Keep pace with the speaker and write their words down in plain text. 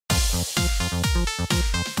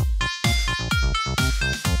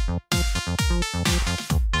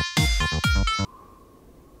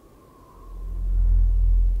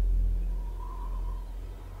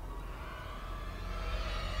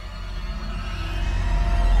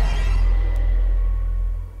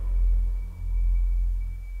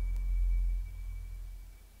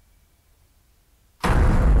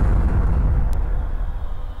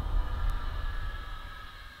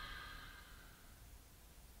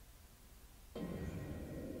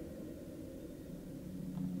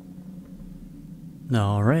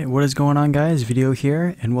Alright, what is going on, guys? Video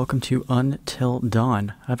here, and welcome to Until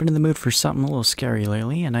Dawn. I've been in the mood for something a little scary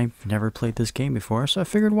lately, and I've never played this game before, so I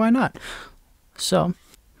figured why not? So,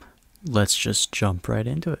 let's just jump right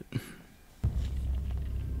into it.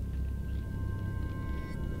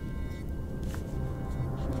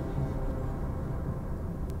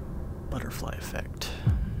 Butterfly effect.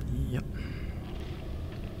 Yep.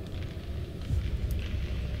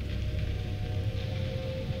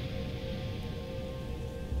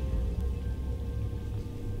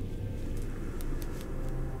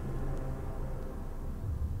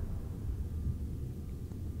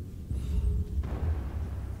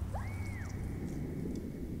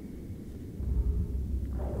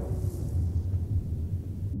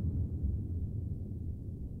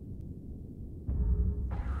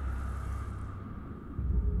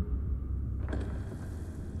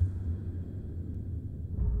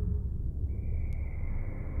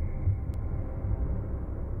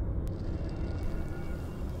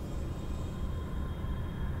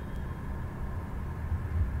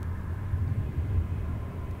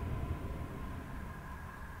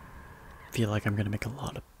 I feel like I'm gonna make a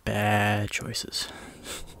lot of bad choices.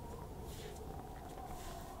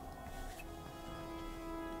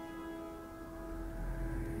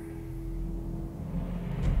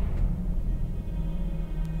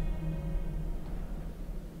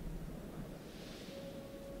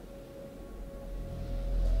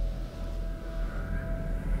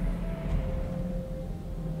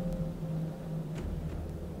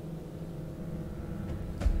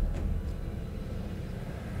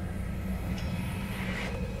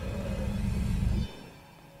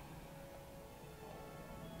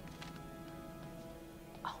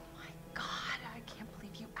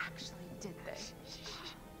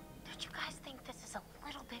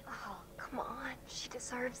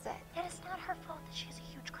 Deserves it. It is not her fault that she has a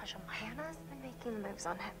huge crush on Mike. Hannah's been making moves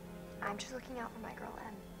on him. I'm just looking out for my girl,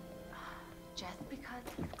 Em. Just because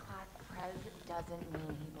he's class prez doesn't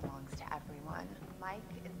mean he belongs to everyone. Mike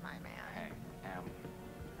is my man. Hey,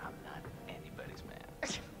 I'm not anybody's man.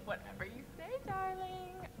 Whatever you say,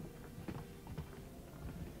 darling.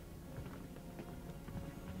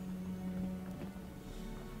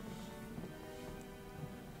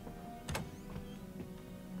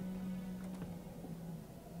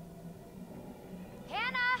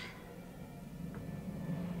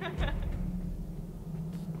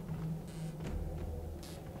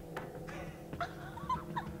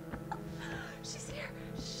 She's here.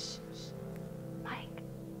 Shh, shh. Mike.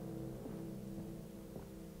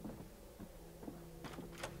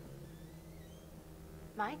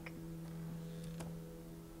 Mike?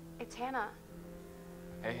 It's Hannah.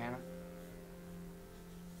 Hey, Hannah.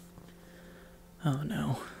 Oh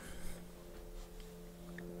no.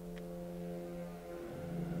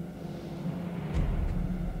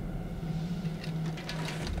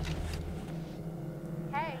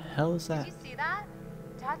 Hey. Hell is that? Did you see that?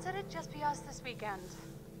 Dad said it'd just be us this weekend.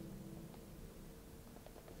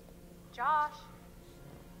 Josh.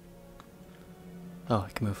 Oh, I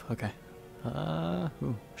can move. Okay.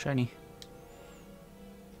 Ooh, shiny.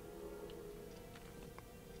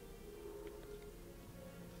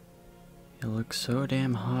 You look so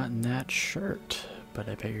damn hot in that shirt, but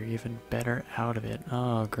I bet you're even better out of it.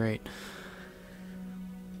 Oh, great.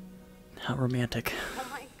 How romantic. Oh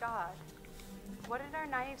my god. What did our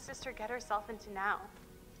naive sister get herself into now?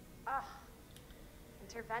 Ugh.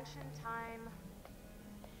 Intervention time.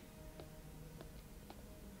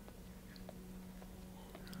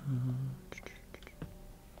 Okay.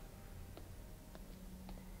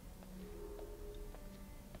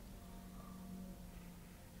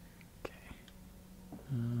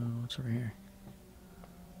 What's over here?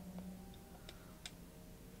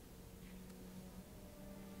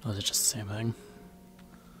 Oh, is it just the same thing?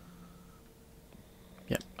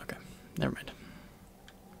 Yep, okay. Never mind.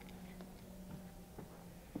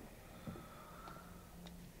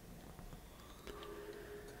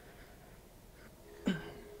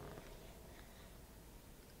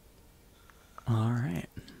 Alright.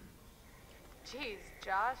 Jeez,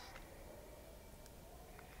 Josh.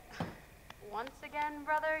 Once again,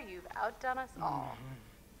 brother, you've outdone us all.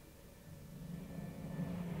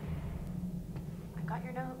 I got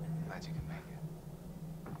your note. Glad you can make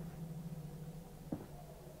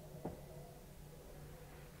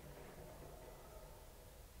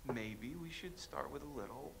it. Maybe we should start with a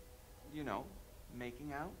little, you know,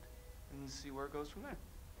 making out and see where it goes from there.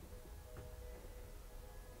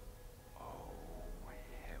 Oh,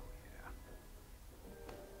 hell yeah.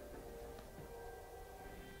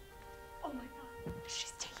 Oh my god.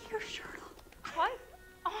 She's taking her shirt off. What?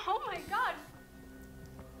 Oh my god.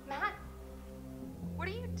 Matt,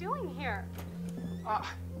 here?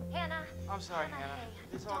 Hannah. I'm sorry, Hannah. Hey,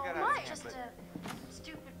 This all got don't. out of hand, Just but... a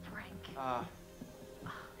stupid prank. Damn.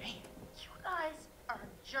 You guys are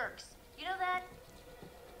jerks. You know that?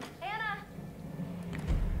 Hannah!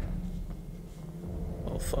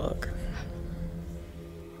 Oh, fuck.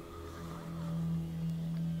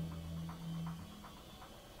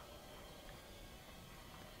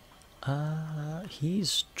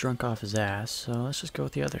 He's drunk off his ass, so let's just go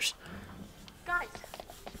with the others. Guys,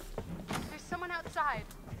 there's someone outside.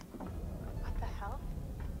 What the hell?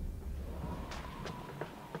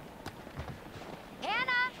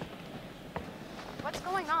 Hannah! What's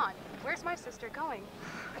going on? Where's my sister going?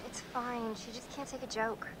 It's fine. She just can't take a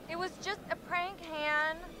joke. It was just a prank,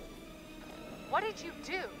 Han. What did you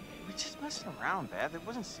do? We're just messing around, Beth. It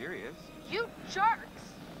wasn't serious. You jerks!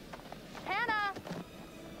 Hannah!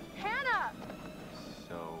 Hannah!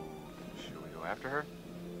 So, should we go after her?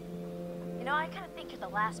 You know, I kind of think you're the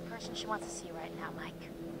last person she wants to see right now,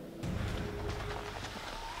 Mike.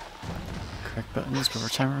 Correct buttons before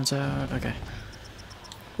time runs out. Okay.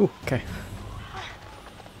 Ooh, okay.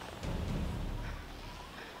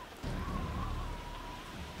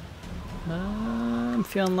 I'm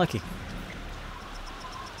feeling lucky.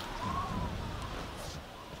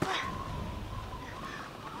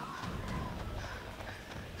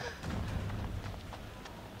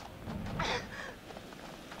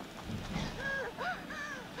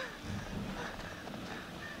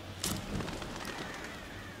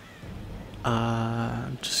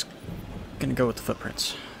 I'm just gonna go with the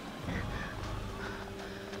footprints.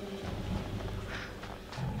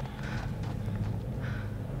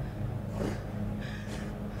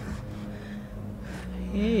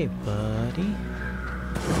 Hey, buddy.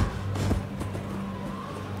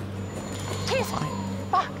 Jesus!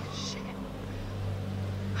 Fuck! Shit!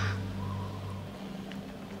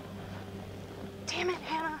 Damn it,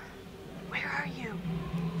 Hannah! Where are you?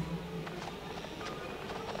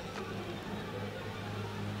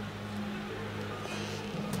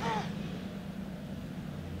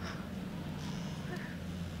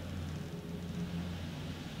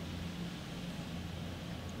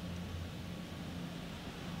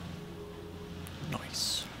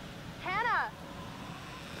 Nice. Hannah!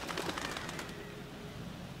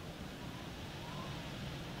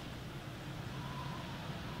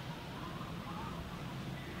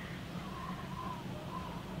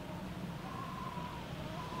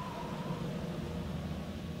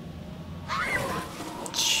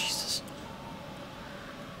 Jesus.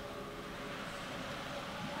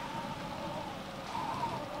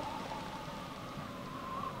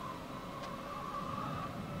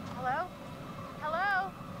 Hello?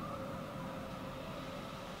 Hello?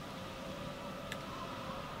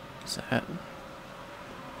 What's that?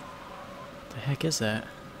 The heck is that?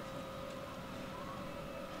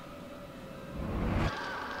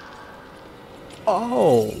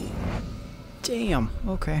 Oh! Damn,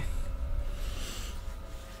 okay.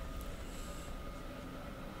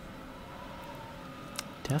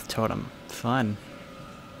 Death Totem. Fun.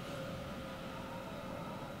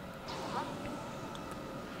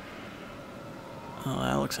 Oh,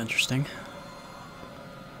 that looks interesting.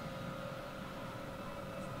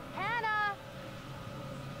 Hannah!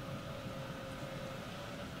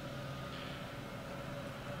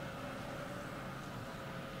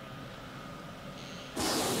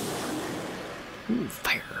 Ooh,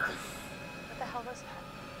 fire. What the hell was that?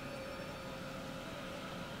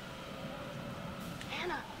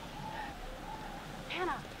 Hannah!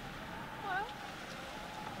 Hannah! What?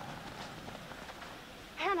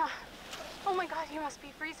 Hannah! Oh my god, you must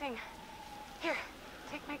be freezing. Here,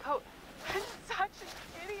 take my coat. I'm such an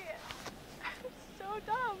idiot. I'm so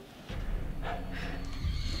dumb.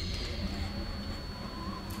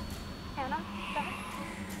 Hannah, Beth?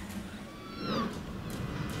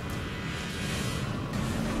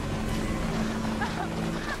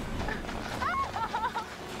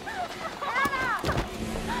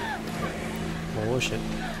 Oh shit.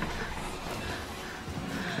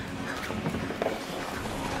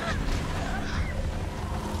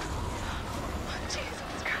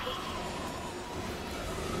 Jesus Christ.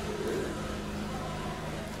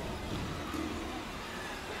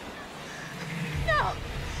 No!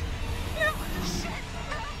 No! Shit!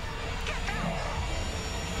 Get out!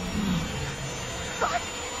 Fuck!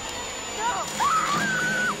 No!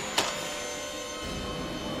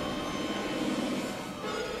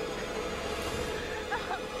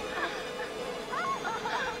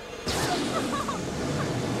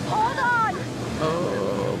 Hold on!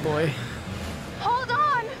 Oh boy. Hold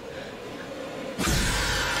on!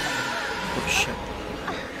 Oh shit.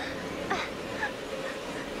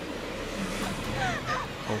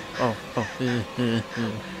 Oh, oh.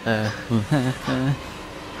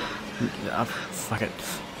 Fuck it.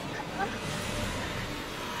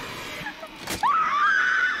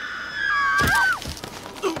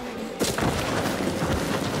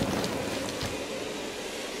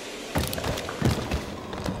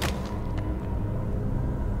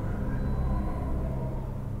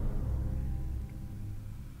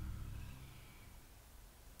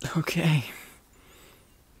 Okay.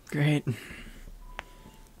 Great.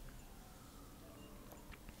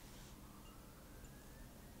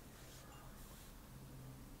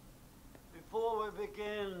 Before we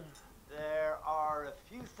begin, there are a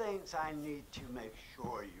few things I need to make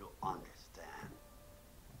sure you understand.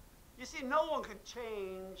 You see, no one can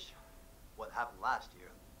change what happened last year.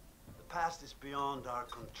 The past is beyond our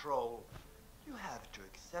control. You have to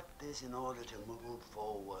accept this in order to move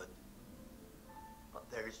forward. But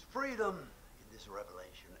there is freedom in this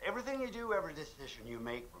revelation. Everything you do, every decision you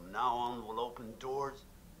make from now on will open doors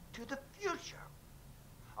to the future.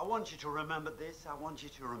 I want you to remember this. I want you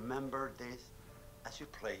to remember this as you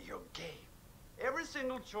play your game. Every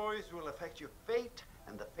single choice will affect your fate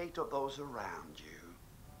and the fate of those around you.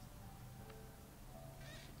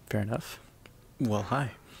 Fair enough. Well,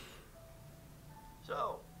 hi.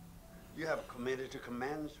 So, you have committed to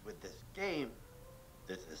commence with this game.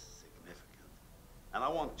 This is significant. And I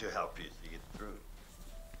want to help you see it through.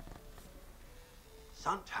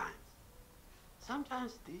 Sometimes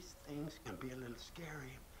these things can be a little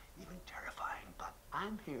scary, even terrifying, but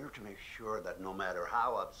I'm here to make sure that no matter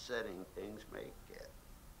how upsetting things may get,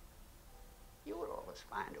 you will always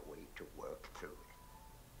find a way to work through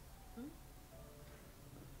it.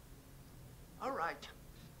 All right.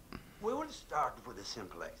 We will start with a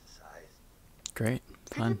simple exercise. Great.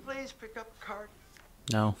 Could you Fun. please pick up a card?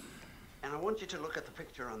 No. And I want you to look at the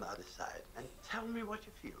picture on the other side and tell me what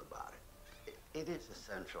you feel about it. It is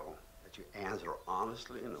essential that you answer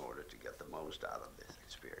honestly in order to get the most out of this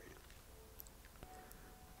experience.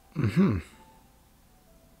 Mm-hmm.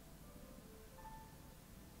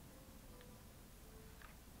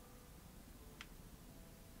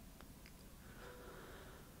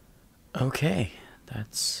 Okay.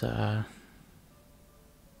 That's,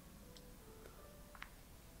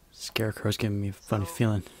 Scarecrow's giving me a funny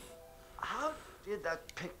feeling. How did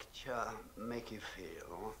that picture make you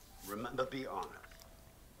feel? Remember, be honest.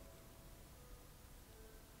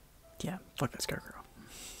 Yeah, fuck that Scarecrow.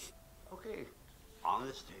 Okay,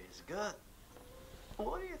 honesty is good.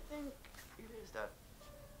 What do you think it is that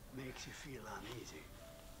makes you feel uneasy?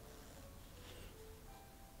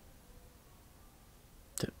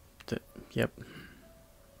 Yep.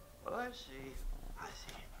 Well, I see.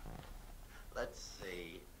 Let's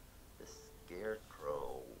say the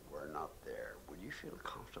Scarecrow were not there. Would you feel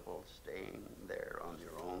comfortable staying there on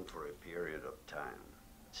your own for a period of time?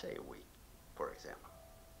 Say a week, for example.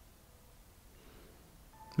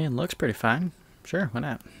 Man, looks pretty fine. Sure, why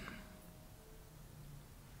not?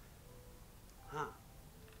 Huh.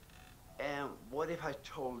 And what if I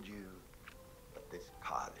told you that this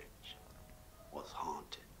cottage was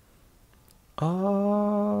haunted?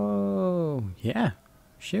 Oh, yeah.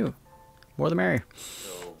 Shoot. More the merrier.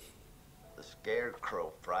 So, the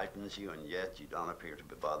Scarecrow frightens you, and yet you don't appear to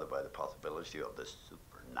be bothered by the possibility of the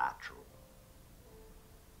supernatural.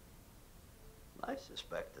 I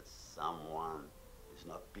suspect that someone is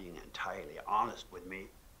not being entirely honest with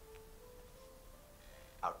me.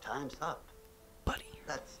 Our time's up. Buddy.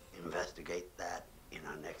 Let's investigate that in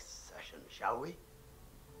our next session, shall we?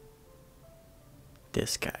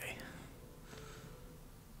 This guy.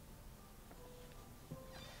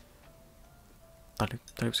 Thought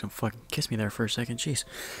he was gonna fucking kiss me there for a second. Jeez.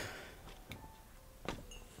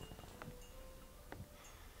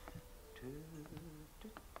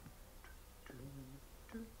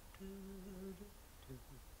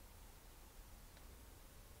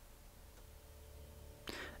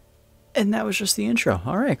 And that was just the intro.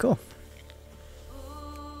 All right, cool.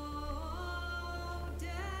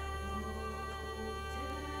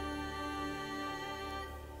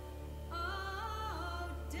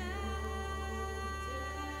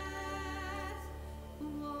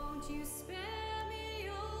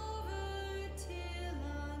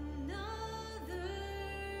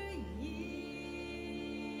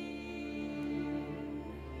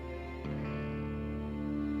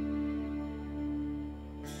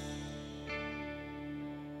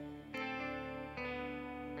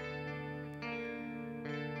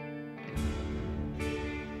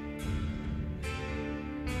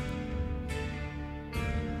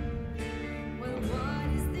 Well, what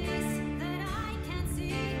is this that I can't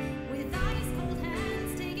see with eyes cold?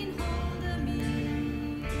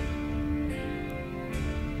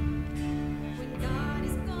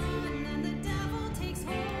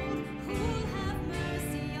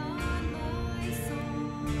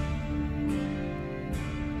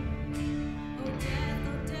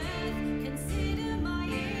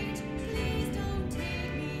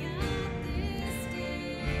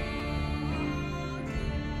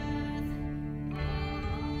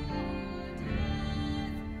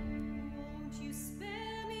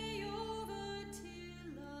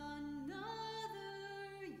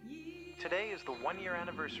 Today is the one-year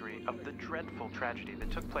anniversary of the dreadful tragedy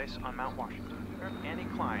that took place on Mount Washington. Sheriff Annie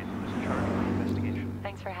Klein was in charge of the investigation.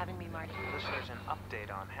 Thanks for having me, Marty. Listeners, an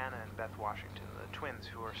update on Hannah and Beth Washington, the twins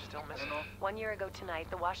who are still missing. 1 year ago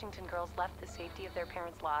tonight, the Washington girls left the safety of their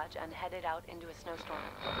parents' lodge and headed out into a snowstorm.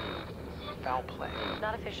 Foul play.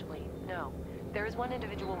 Not officially, no. There is one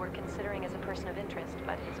individual we're considering as a person of interest,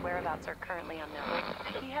 but his whereabouts are currently unknown.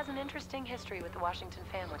 He has an interesting history with the Washington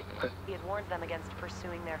family. He had warned them against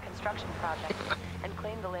pursuing their construction project and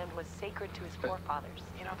claimed the land was sacred to his forefathers.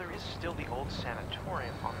 You know, there is still the old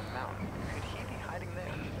sanatorium on the mountain. Could he be hiding there?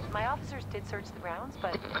 My officers did search the grounds,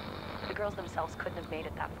 but the girls themselves couldn't have made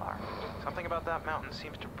it that far. Something about that mountain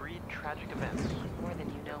seems to breed tragic events. More than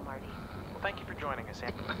you know, Marty. Well, thank you for joining us,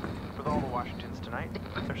 Annie. With all the Washingtons tonight,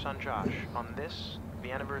 their son Josh, on this,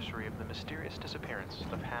 the anniversary of the mysterious disappearance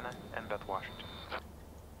of Hannah and Beth Washington.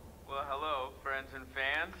 Well, hello, friends and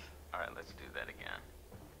fans. All right, let's do that again.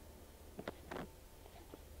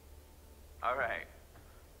 All right.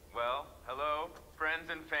 Well, hello, friends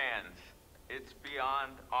and fans. It's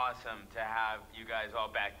beyond awesome to have you guys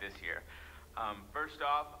all back this year. First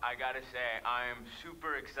off, I gotta say, I am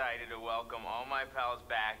super excited to welcome all my pals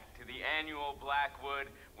back to the annual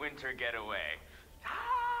Blackwood Winter Getaway.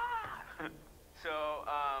 So,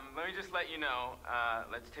 let me just let you know,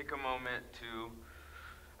 let's take a moment to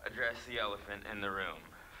address the elephant in the room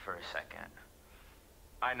for a second.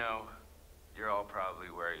 I know you're all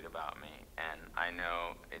probably worried about me, and I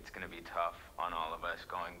know it's gonna be tough on all of us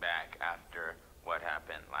going back after what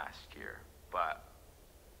happened last year, but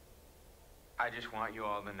I just want you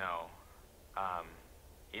all to know,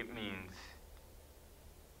 it means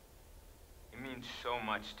so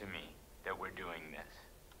much to me that we're doing this,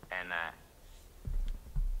 and that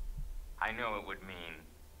I know it would mean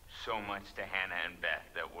so much to Hannah and Beth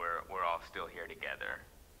that we're all still here together,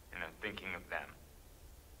 and I'm thinking of them.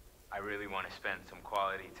 I really want to spend some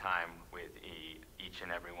quality time with each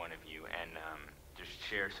and every one of you, and just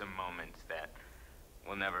share some moments that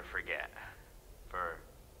we'll never forget for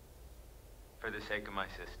the sake of my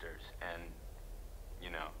sisters, and,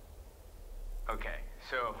 you know. Okay,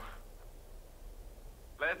 so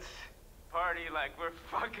let's party like we're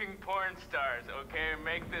fucking porn stars, okay?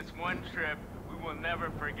 Make this one trip we will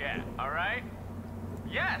never forget, all right?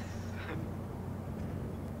 Yes!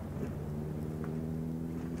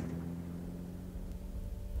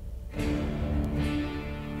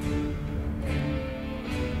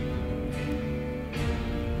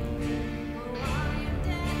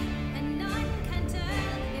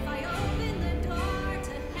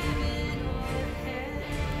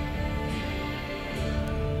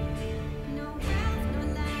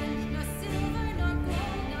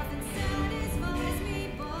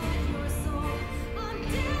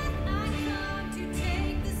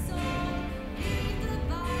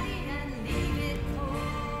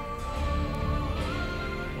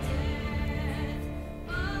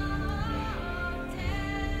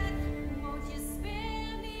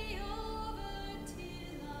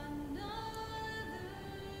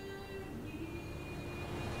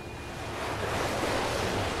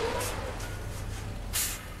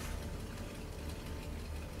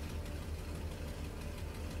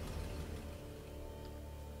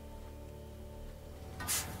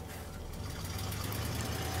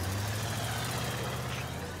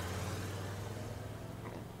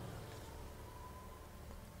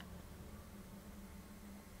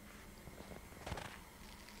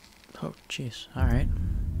 Oh, jeez. All right.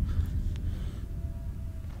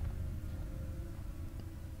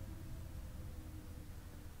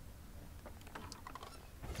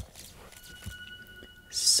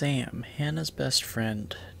 Sam, Hannah's best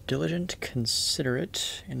friend. Diligent,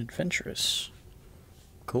 considerate, and adventurous.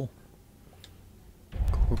 Cool.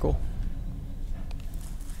 Cool.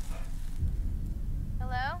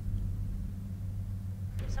 Hello?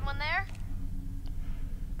 Someone there?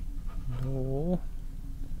 No.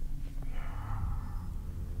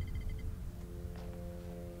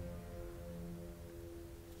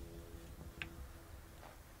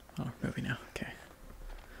 Oh, movie now. Okay.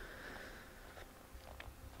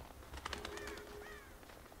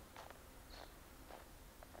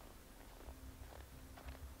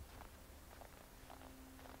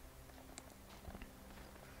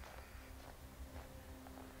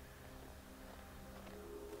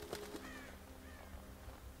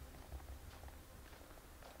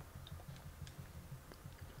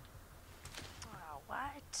 Wow,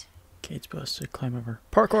 what? Kate's supposed to climb over.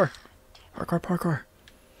 Parkour! Parkour!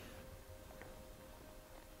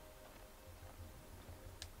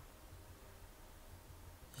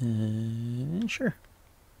 Sure.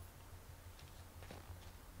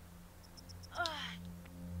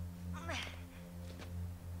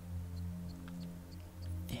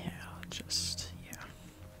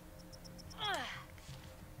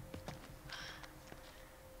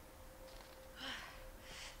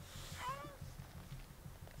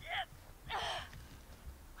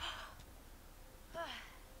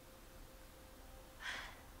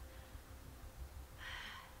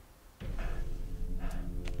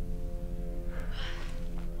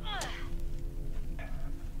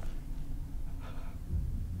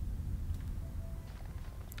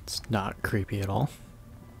 That's not creepy at all.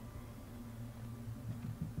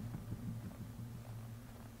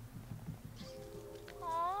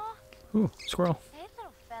 Aw, Ooh, squirrel. hey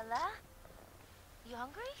little fella. You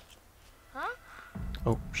hungry? Huh?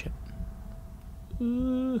 Oh, shit.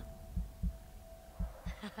 Cutie.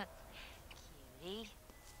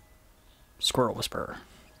 Squirrel whisperer.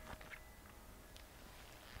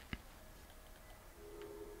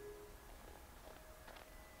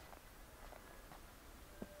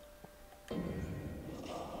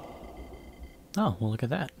 Oh, well, look at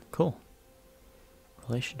that. Cool.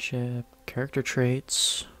 Relationship, character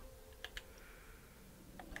traits.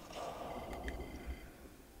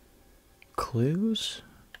 Clues?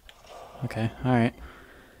 Okay, alright.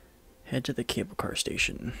 Head to the cable car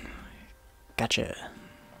station. Gotcha.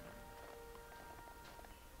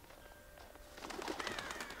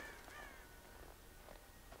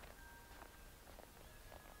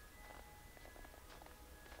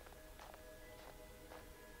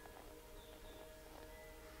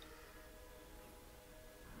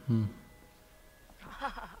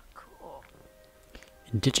 Cool.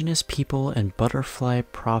 Indigenous people and butterfly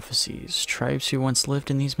prophecies. Tribes who once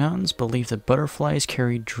lived in these mountains believed that butterflies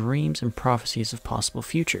carried dreams and prophecies of possible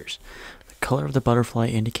futures. The color of the butterfly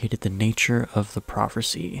indicated the nature of the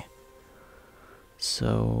prophecy.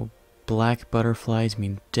 So, black butterflies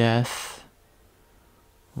mean death.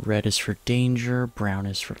 Red is for danger. Brown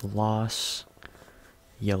is for loss.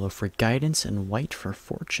 Yellow for guidance. And white for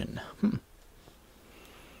fortune.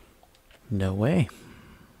 No way.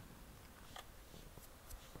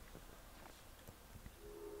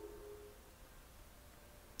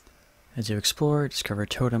 As you explore, discover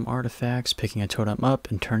totem artifacts. Picking a totem up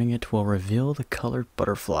and turning it will reveal the colored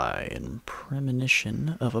butterfly and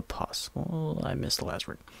premonition of a possible... I missed the last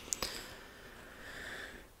word.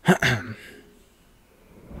 Is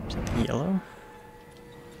it the yellow?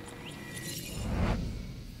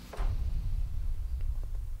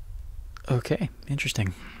 Okay,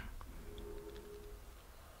 interesting.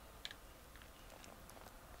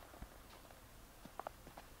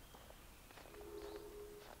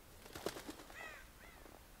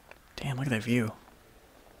 Damn, look at that view.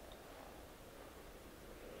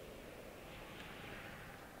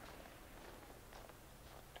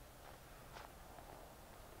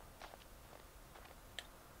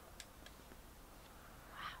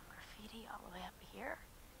 Graffiti all the way up here.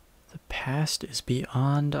 The past is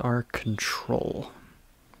beyond our control.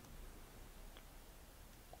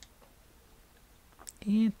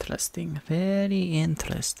 Interesting, very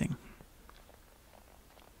interesting.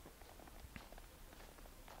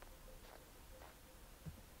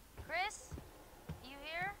 Chris, you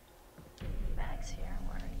here? Bag's here.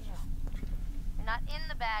 Where are you? You're not in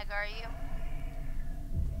the bag, are you?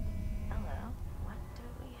 Hello. What do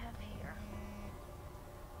we have here?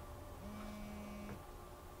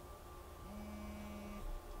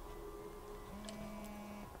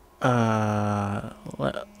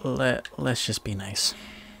 Let's just be nice.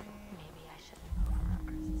 Maybe I shouldn't go around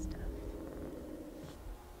Chris's stuff.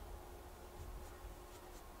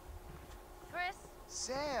 Chris?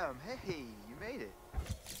 Sam, hey, you made it.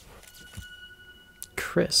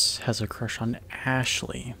 Chris has a crush on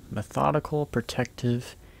Ashley. Methodical,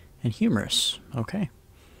 protective, and humorous. Okay.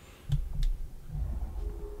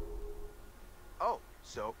 Oh,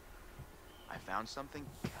 so I found something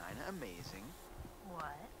kind of amazing.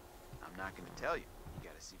 What? I'm not going to tell you. You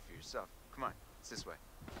got to see for yourself. Come on, it's this way.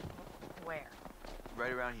 Where?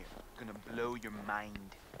 Right around here. Gonna blow your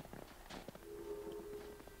mind.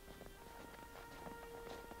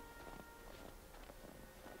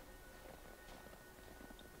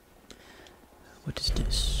 What is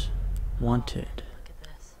this? Wanted. Look at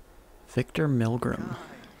this. Victor Milgram.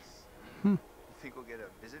 Nice. You think we'll get a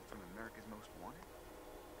visit from America's Most Wanted?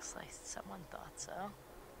 Looks like someone thought so.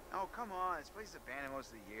 Oh, come on. This place is abandoned most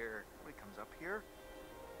of the year. Nobody comes up here.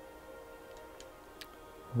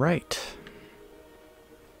 Right.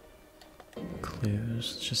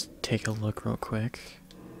 Clues. Let's just take a look real quick.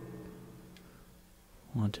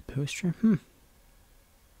 Wanted poster.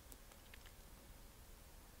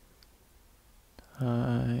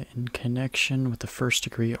 In connection with the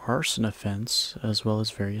first-degree arson offense, as well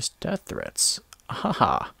as various death threats.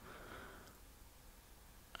 Haha.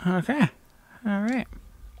 Okay. All right.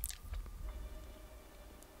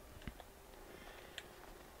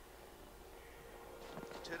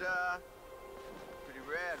 Ta-da! Pretty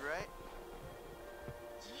rad, right?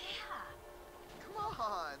 Yeah. Come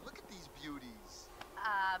on, look at these beauties.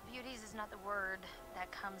 Beauties is not the word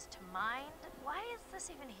that comes to mind. Why is this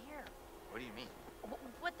even here? What do you mean?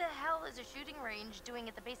 What the hell is a shooting range doing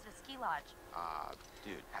at the base of a ski lodge?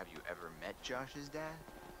 Dude, have you ever met Josh's dad?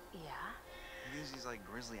 Yeah? He thinks he's like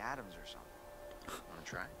Grizzly Adams or something. Wanna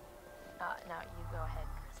try? No, you go ahead,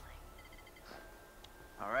 Grizzly.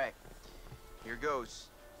 All right. Here goes.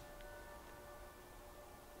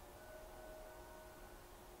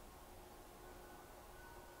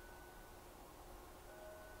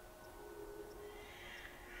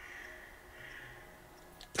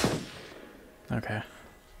 Okay.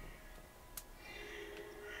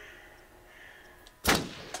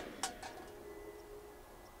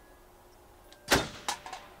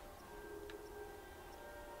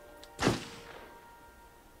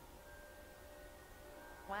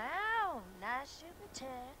 Wow, nice shooting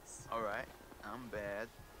tits. All right. I'm bad.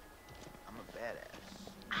 I'm a badass.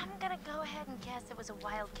 I'm gonna go ahead and guess it was a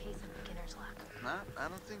wild case of beginner's luck. Nah, I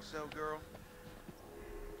don't think so, girl.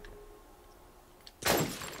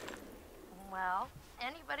 Well,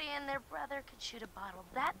 anybody and their brother could shoot a bottle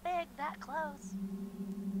that big, that close.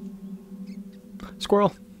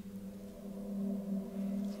 Squirrel.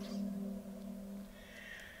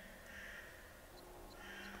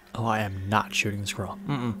 Oh, I am not shooting the squirrel.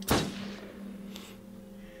 Nice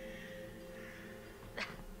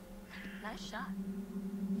shot.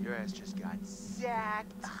 Your ass just got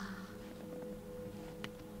sacked.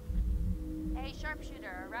 Hey,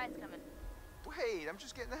 sharpshooter, a ride's coming. Wait, I'm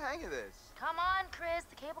just getting the hang of this. Come on, Chris,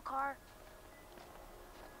 the cable car.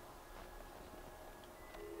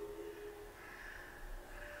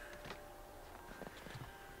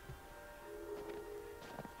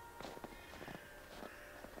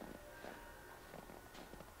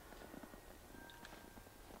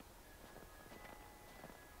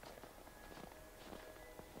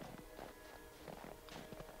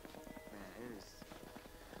 Man,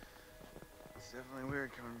 it's definitely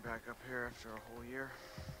weird coming back up here after a whole year.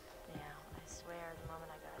 Yeah, I swear, the moment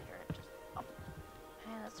I got here, it just... Oh,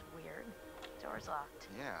 man, that's weird. Door's locked.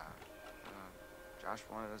 Yeah. Josh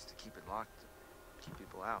wanted us to keep it locked to keep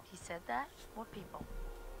people out. He said that? What people?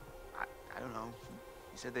 I don't know.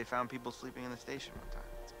 He said they found people sleeping in the station one time.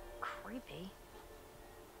 It's creepy.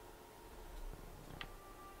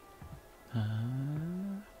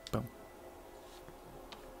 Boom.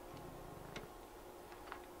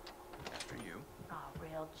 After you. Oh,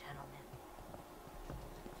 real gentleman.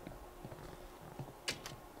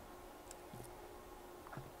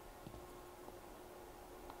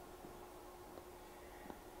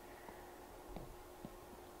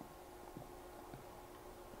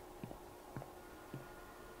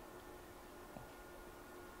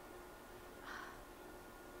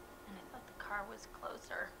 And I thought the car was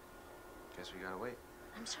closer. Guess we gotta wait.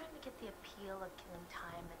 I'm starting to get the appeal of killing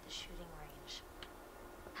time at the shooting range.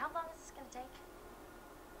 How long is this gonna take?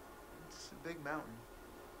 It's a big mountain.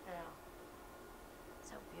 Yeah. It's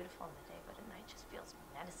so beautiful in the day, but at night just feels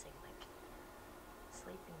menacing, like a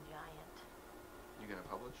sleeping giant. You gonna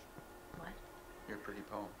publish? What? Your pretty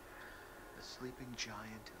poem. The Sleeping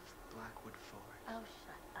Giant of Blackwood Forest. Oh,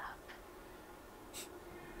 shut up.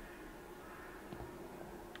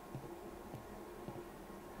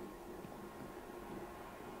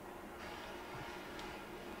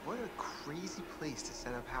 What a crazy place to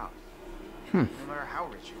set up house. Hmm. No matter how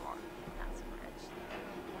rich you are. Not so rich.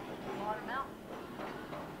 Water Mountain.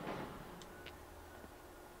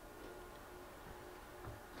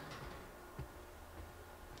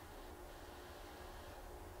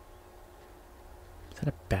 Is that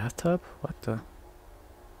a bathtub? What the?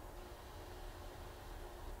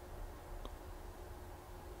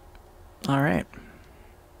 All right.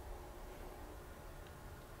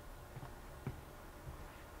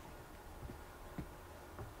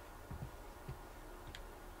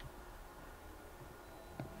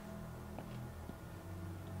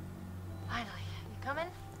 Finally. You coming?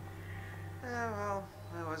 Yeah, well,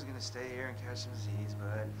 I was gonna stay here and catch some Z's,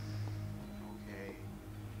 but okay.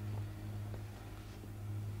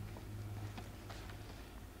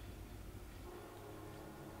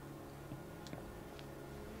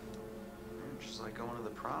 Just like going to the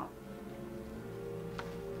prom.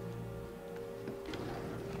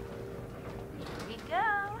 Here we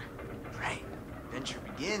go. Right. Adventure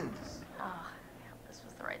begins. Oh, yeah, this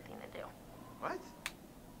was the right thing to do. What?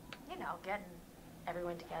 You know, getting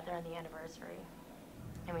everyone together on the anniversary.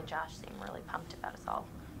 I mean, Josh seemed really pumped about us all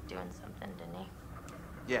doing something, didn't he?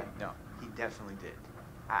 Yeah, no, he definitely did.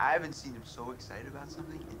 I haven't seen him so excited about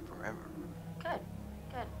something in forever. Good,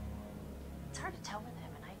 good. It's hard to tell with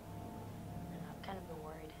him, and I've kind of been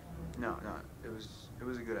worried. No, it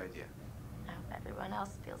was a good idea. I hope everyone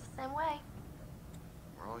else feels the same way.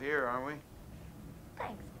 We're all here, aren't we?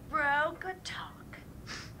 Thanks, bro. Good talk.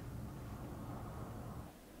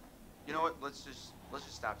 You know what? Let's just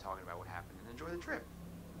stop talking about what happened and enjoy the trip.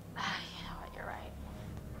 You know what? You're right.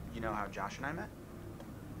 You know how Josh and I met?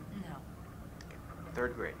 No.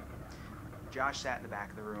 3rd grade. Josh sat in the back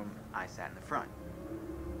of the room, I sat in the front.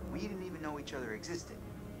 We didn't even know each other existed.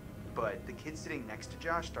 But the kid sitting next to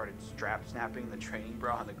Josh started strap snapping the training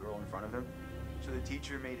bra on the girl in front of him. So the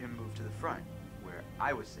teacher made him move to the front, where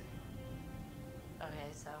I was sitting.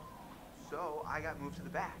 Okay, so? So I got moved to the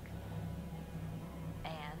back.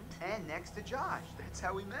 And? And next to Josh. That's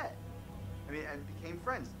how we met. I mean, and became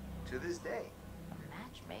friends to this day.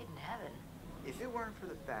 Match made in heaven. If it weren't for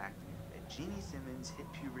the fact that Jeannie Simmons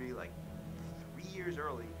hit puberty like 3 years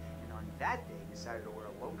early, and on that day decided to wear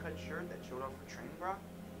a low-cut shirt that showed off her training bra,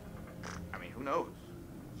 I mean, who knows?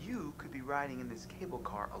 You could be riding in this cable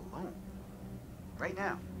car alone. Right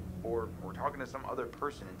now. Or talking to some other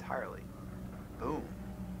person entirely. Boom.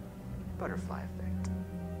 Butterfly effect.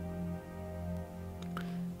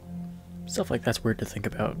 Stuff like that's weird to think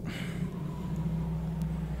about.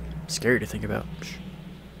 Scary to think about.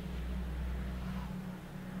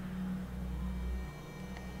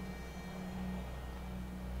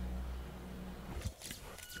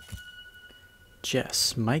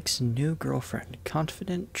 Jess, Mike's new girlfriend.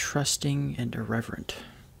 Confident, trusting, and irreverent.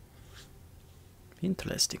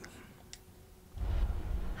 Interesting.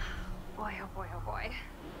 Boy, oh boy, oh boy.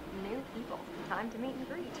 New people. Time to meet and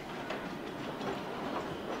greet.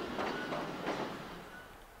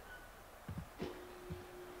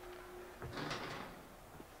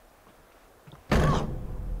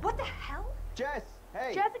 What the hell? Jess,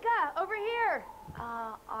 hey! Jessica, over here!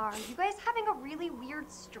 Are you guys having a really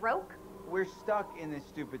weird stroke? We're stuck in this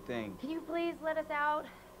stupid thing. Can you please let us out?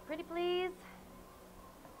 Pretty please?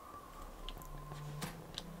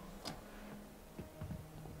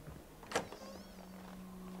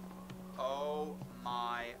 Oh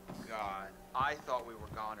my god. I thought we were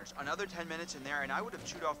goners. Another 10 minutes in there and I would have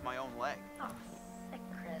chewed off my own leg. Oh, sick,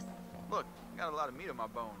 Chris. Look, I got a lot of meat on my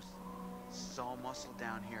bones. This is all muscle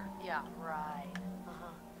down here. Yeah, right.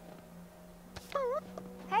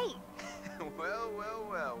 Hey!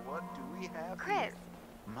 Well, what do we have Chris! here?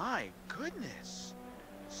 My goodness!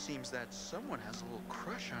 Seems that someone has a little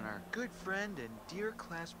crush on our good friend and dear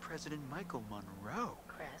class president Michael Monroe.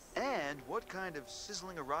 Chris. And what kind of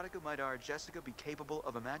sizzling erotica might our Jessica be capable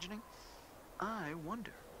of imagining? I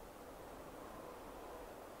wonder.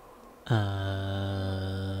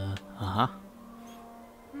 Uh-huh.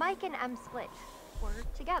 Mike and Em split. We're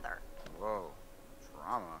together. Whoa,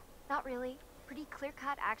 drama. Not really. Pretty clear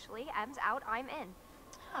cut, actually. Em's out, I'm in.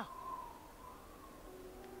 Oh.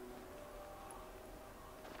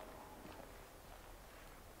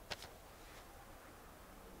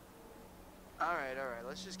 All right,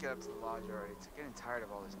 let's just get up to the lodge already. It's getting tired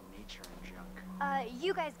of all this nature and junk.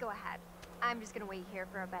 You guys go ahead. I'm just gonna wait here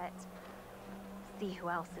for a bit. See who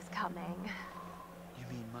else is coming. You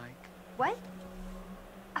mean Mike? What?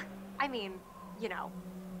 I mean, you know,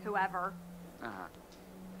 whoever. Uh-huh.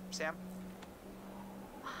 Sam?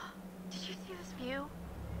 Did you see this view?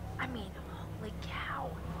 I mean, holy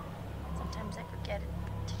cow. Sometimes I forget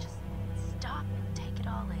to just stop and take it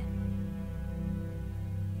all in.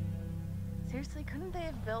 Seriously, couldn't they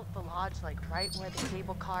have built the lodge like right where the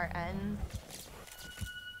cable car ends?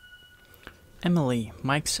 Emily,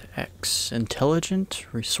 Mike's ex. Intelligent,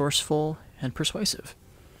 resourceful, and persuasive.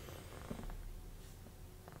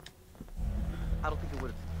 I don't think it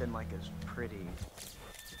would have been like as pretty.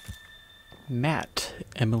 Matt,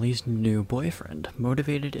 Emily's new boyfriend.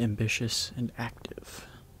 Motivated, ambitious, and active.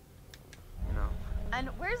 You know? And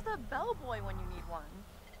where's the bellboy when you need one?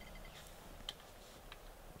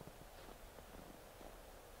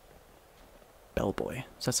 Bellboy.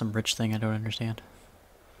 Is that some rich thing I don't understand?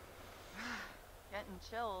 Getting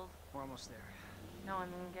chills. We're almost there. No, I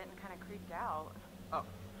mean getting kind of creeped out. Oh,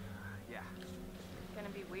 yeah. It's gonna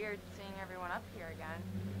be weird seeing everyone up here again.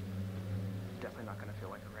 Definitely not gonna feel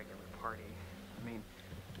like a regular party. I mean,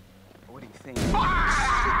 what do you think?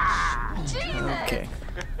 Jesus! Okay.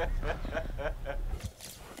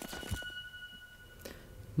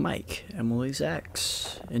 Mike, Emily's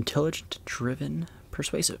ex. Intelligent, driven,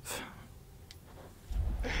 persuasive.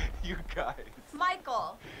 You guys.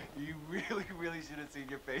 Michael! You really should have seen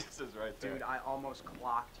your faces right there. Dude, I almost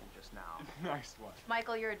clocked you just now. Nice one.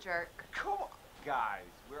 Michael, you're a jerk. Come on. Guys,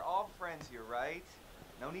 we're all friends here, right?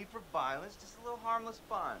 No need for violence, just a little harmless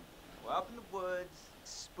fun. We're up in the woods,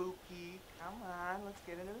 spooky. Come on, let's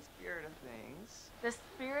get into the spirit of things. The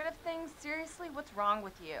spirit of things? Seriously, what's wrong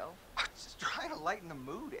with you? I'm just trying to lighten the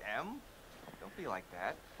mood, Em. Don't be like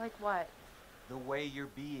that. Like what? The way you're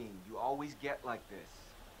being, you always get like this.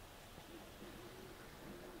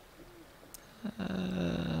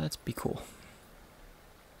 Let's be cool.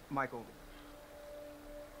 Michael,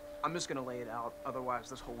 I'm just gonna lay it out. Otherwise,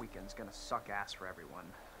 this whole weekend's gonna suck ass for everyone.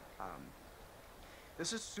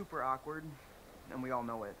 This is super awkward, and we all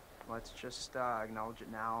know it. Let's just acknowledge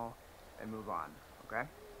it now and move on, okay?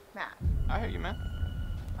 Matt. I hear you, man.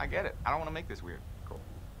 I get it. I don't want to make this weird. Cool.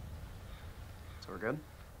 So we're good?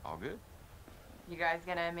 All good? You guys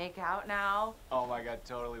gonna make out now? Oh my god,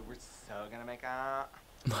 totally. We're so gonna make out.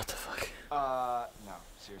 What the fuck? No.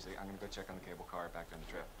 Seriously, I'm gonna go check on the cable car back down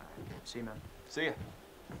the trip. See you, man. See ya.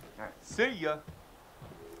 All right. See ya.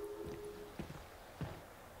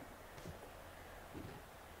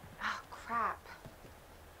 Oh, crap.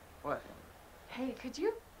 What? Hey, could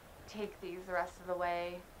you take these the rest of the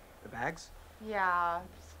way? The bags? Yeah,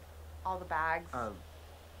 just all the bags.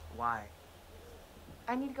 Why?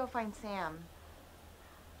 I need to go find Sam.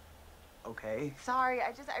 Okay. Sorry,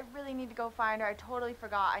 I really need to go find her. I totally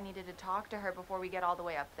forgot I needed to talk to her before we get all the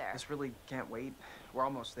way up there. This really can't wait. We're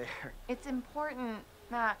almost there. It's important,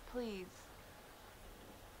 Matt, please.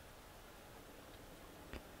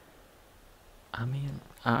 I mean,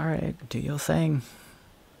 alright, do your thing.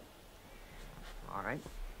 All right.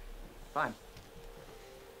 Fine.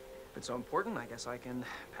 If it's so important, I guess I can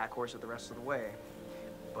pack horse it the rest of the way.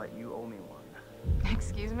 But you owe me one.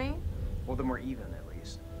 Excuse me? Well, then we're even, at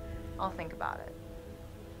least. I'll think about it.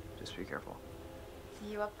 Just be careful.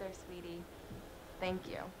 See you up there, sweetie. Thank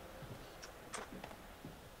you.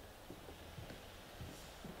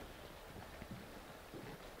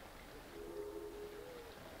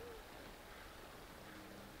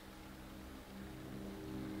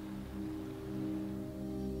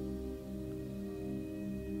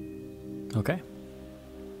 Okay.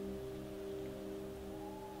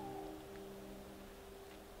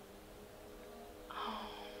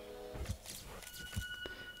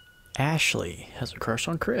 Ashley has a crush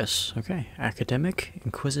on Chris. Okay. Academic,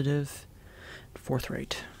 inquisitive,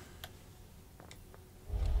 forthright.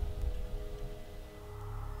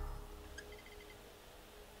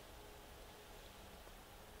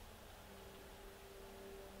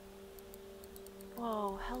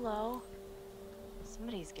 Whoa, hello.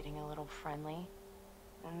 Somebody's getting a little friendly.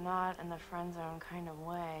 And not in the friend zone kind of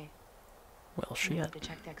way. Well, I need shit. to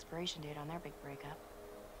check the expiration date on their big breakup.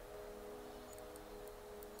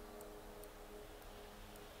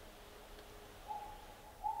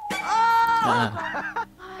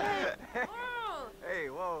 Hey,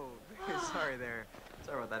 whoa. Sorry there.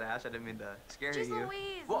 Sorry about that, Ash. I didn't mean to scare Jeez you.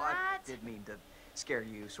 Louise, well, I Matt. did mean to scare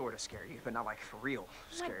you, sort of scare you, but not like for real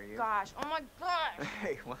scare you. Oh my gosh.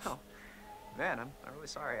 Hey, wow. Man, I'm really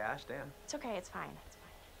sorry, Ash. Damn. It's okay, it's fine. It's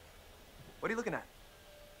fine. What are you looking at?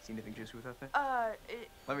 See anything juicy with that thing?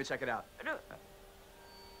 Let me check it out.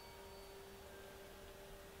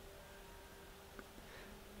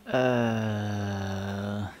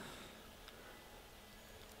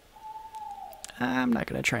 I'm not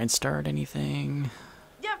gonna try and start anything.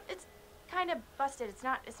 Yeah, it's kind of busted. It's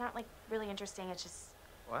not like really interesting. It's just.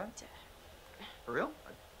 What? For real?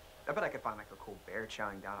 I bet I could find like a cool bear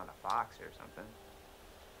chowing down on a fox or something.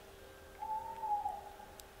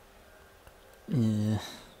 Yeah.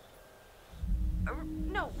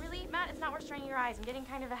 No, really, Matt, it's not worth straining your eyes. I'm getting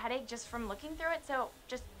kind of a headache just from looking through it, so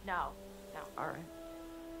just no. All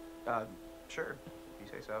right. Sure,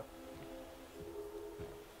 if you say so.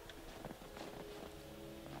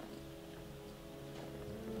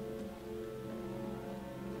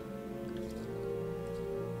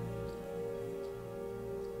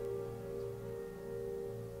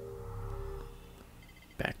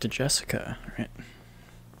 Back to Jessica, right?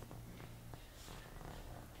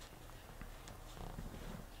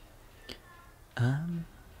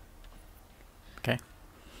 Okay.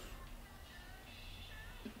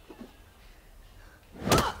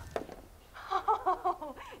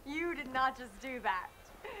 Oh, you did not just do that.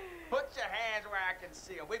 Put your hands where I can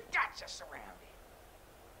see them. We've got you surrounded.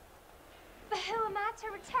 But who am I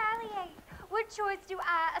to retaliate? What choice do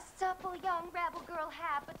I, a supple young rebel girl,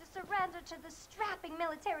 have but to surrender to the strapping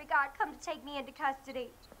military guard come to take me into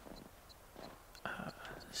custody?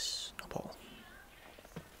 Snowball.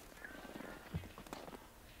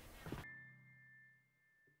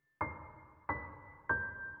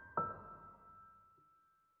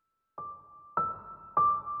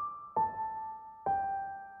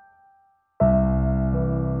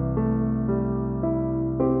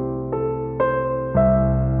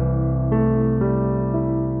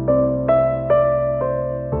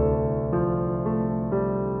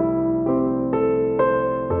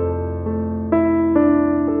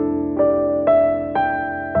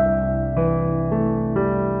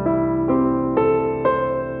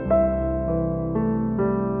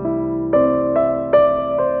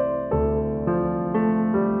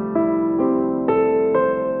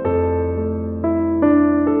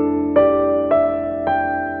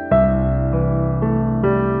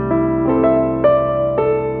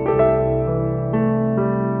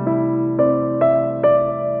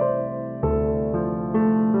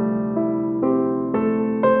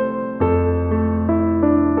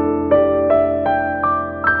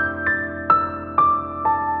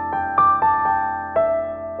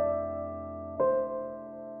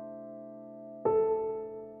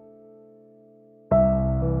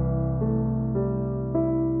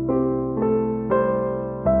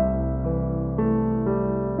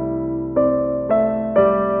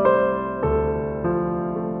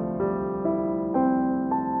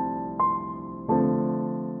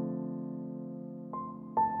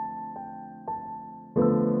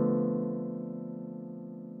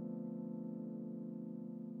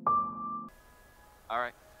 All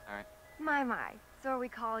right, all right. My. So are we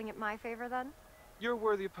calling it my favor then? You're a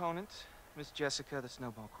worthy opponent, Miss Jessica, the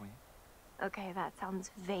Snowball Queen. Okay, that sounds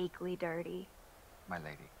vaguely dirty. My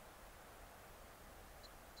lady.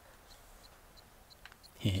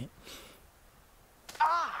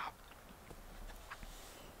 Ah!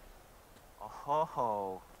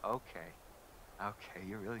 Oh, okay. Okay,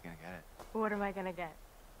 you're really gonna get it. What am I gonna get?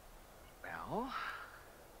 Well,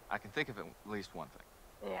 I can think of at least one thing.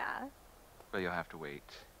 Yeah? But you'll have to wait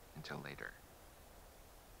until later.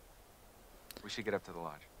 We should get up to the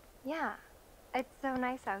lodge. Yeah. It's so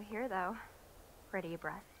nice out here, though. Pretty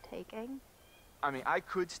breathtaking. I mean, I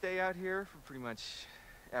could stay out here for pretty much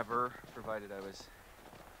ever, provided I was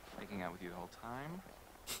making out with you the whole time.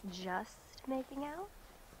 Just making out?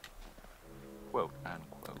 Quote,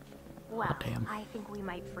 unquote. Well, damn. I think we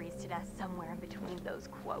might freeze to death somewhere in between those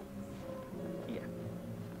quotes. Yeah.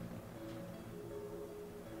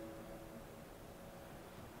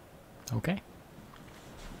 Okay.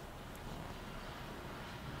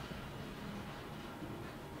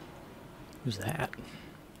 Who's that?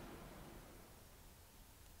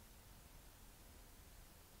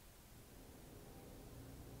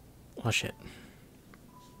 Oh shit.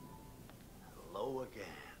 Hello again.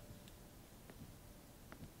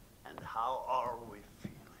 And how are we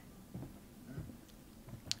feeling?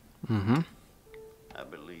 Mm-hmm. I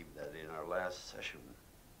believe that in our last session,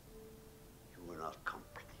 you were not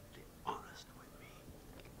completely honest with me.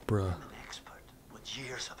 Bruh. I'm an expert with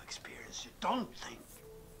years of experience. You don't think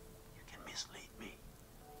you can mislead me.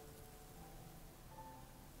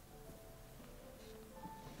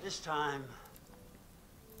 This time,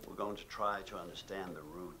 we're going to try to understand the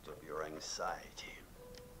root of your anxiety.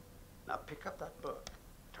 Now pick up that book,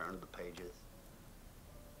 turn the pages.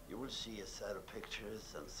 You will see a set of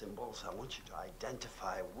pictures and symbols. I want you to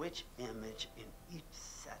identify which image in each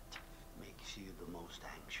set makes you the most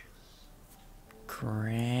anxious.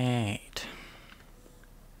 Great.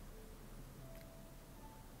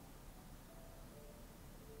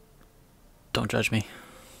 Don't judge me.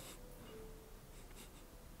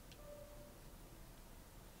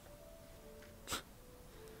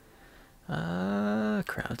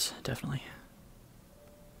 Crowds, definitely.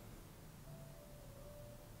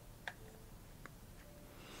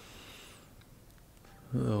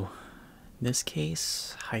 Ooh, in this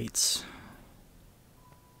case, heights.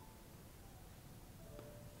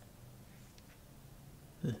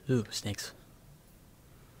 Ooh, snakes.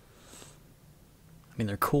 I mean,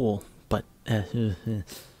 they're cool, but knives,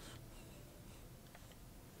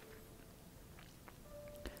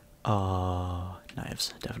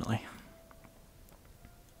 definitely.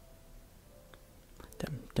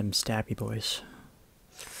 Them stabby boys.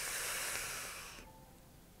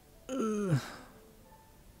 I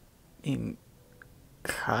mean,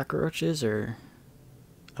 cockroaches or,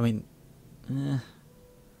 I mean, I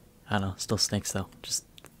don't know. Still snakes though. Just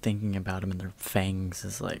thinking about them and their fangs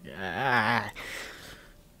is like,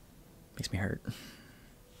 makes me hurt.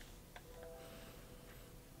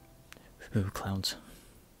 Ooh, clowns.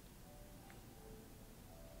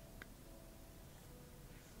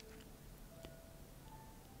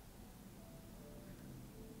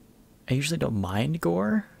 I usually don't mind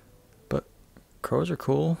gore, but crows are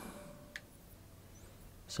cool.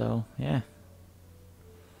 So, yeah.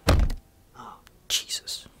 Oh.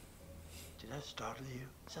 Jesus. Did I startle you?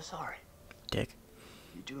 So sorry. Dick.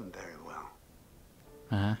 You're doing very well.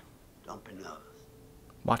 Uh-huh. Don't be nervous.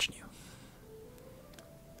 Watching you.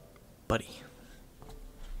 Buddy.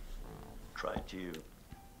 Try to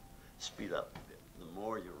speed up a bit. The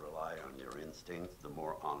more you rely on your instincts, the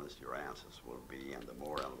more honest your answers will be, and the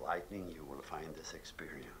more enlightening you will find this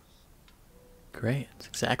experience. Great. That's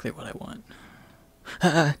exactly what I want.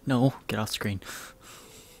 No. Get off screen.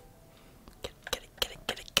 Get it.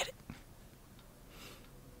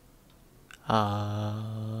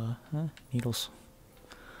 Needles.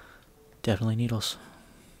 Definitely needles.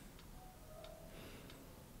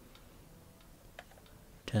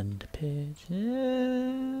 Tend to pitch.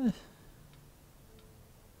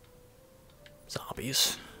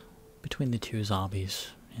 Zombies. Between the two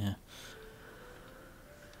zombies, yeah.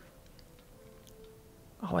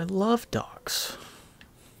 Oh, I love dogs.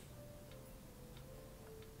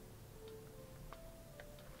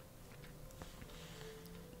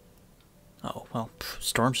 Oh, well,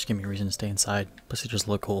 storms just give me a reason to stay inside. Plus, they just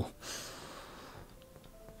look cool.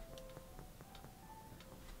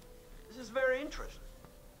 This is very interesting.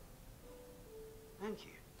 Thank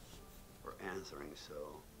you for answering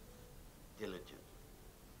so diligent.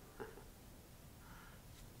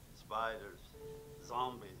 Spiders,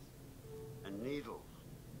 zombies, and needles.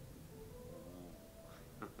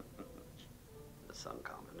 The Some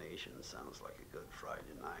combination sounds like a good Friday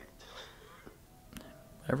night.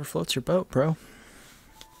 Whatever floats your boat, bro.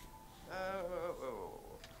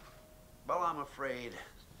 Well, I'm afraid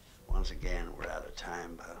once again we're out of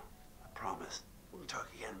time, but I promise we'll talk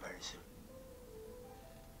again very soon.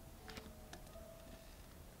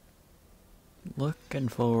 Looking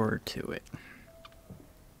forward to it.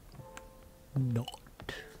 Not.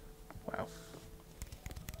 Wow.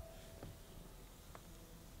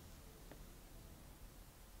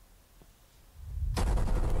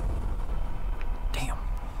 Damn.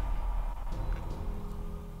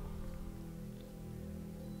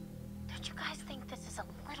 Don't you guys think this is a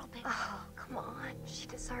little bit... Oh, come on. She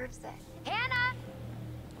deserves it. Hannah!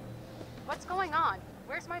 What's going on?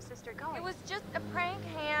 Where's my sister going? It was just a prank,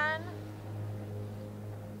 Han.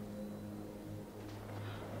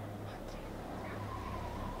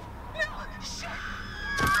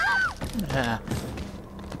 Ah.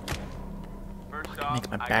 First off, Make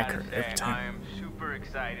my I back gotta hurt say, every time. I am super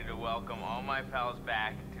excited to welcome all my pals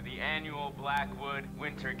back to the annual Blackwood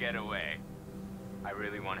Winter Getaway. I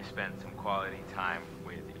really want to spend some quality time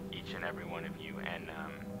with each and every one of you and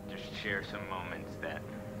just share some moments that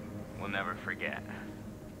we'll never forget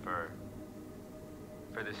for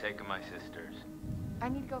the sake of my sisters. I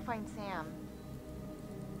need to go find Sam.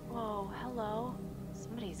 Whoa, hello.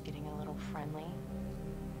 Somebody's getting a little friendly.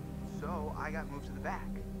 So I got moved to the back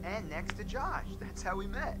and next to Josh. That's how we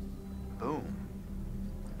met. Boom.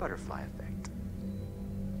 Butterfly effect.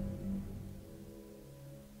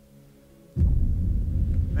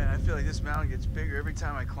 Man, I feel like this mountain gets bigger every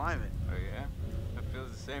time I climb it. Oh yeah? It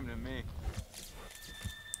feels the same to me.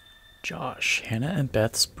 Josh, Hannah and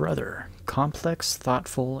Beth's brother. Complex,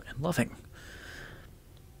 thoughtful, and loving.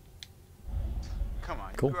 Come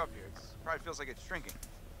on, Cool. you grew up here. It probably feels like it's shrinking.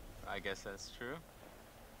 I guess that's true.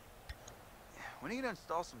 When are you gonna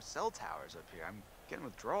install some cell towers up here? I'm getting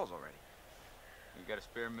withdrawals already. You got a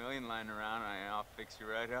spare $1 million lying around, and I'll fix you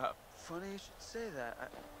right up. Funny you should say that.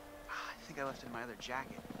 I think I left it in my other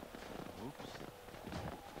jacket. Oops.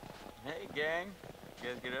 Hey, gang. You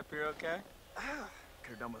guys get up here okay? Could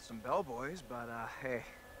have done with some bellboys, but hey,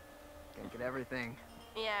 can't get everything.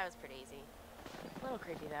 Yeah, it was pretty easy. A little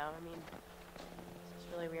creepy, though. I mean, it's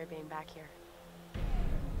just really weird being back here.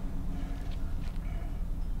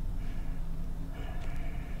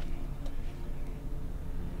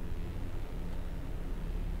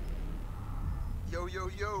 Yo, yo,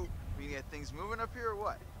 yo. We get things moving up here or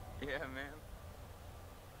what? Yeah, man.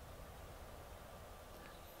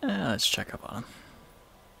 Let's check up on him.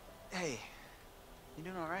 Hey, you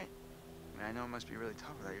doing all right? I mean, I know it must be really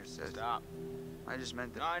tough without your sis. Stop. I just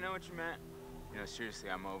meant that. No, I know what you meant. You know, seriously,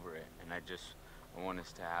 I'm over it. And I want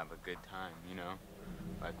us to have a good time, you know?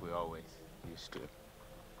 Like we always used to.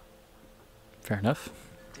 Fair enough.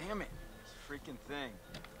 Damn it. This freaking thing.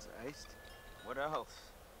 It's iced. What else?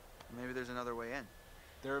 Maybe there's another way in.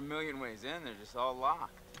 There are a million ways in. They're just all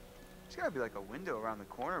locked. There's gotta be like a window around the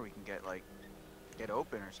corner we can get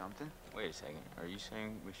open or something. Wait a second. Are you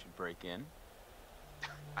saying we should break in?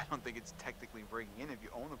 I don't think it's technically breaking in if you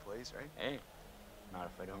own the place, right? Hey, not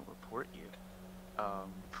if I don't report you.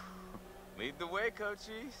 Lead the way,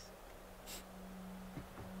 Coachies.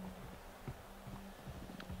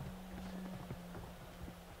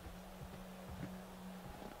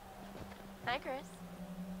 Hi, Chris.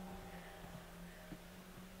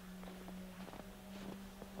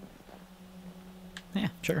 Yeah,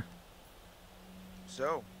 sure.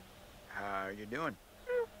 So, how are you doing?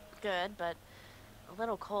 Good, but a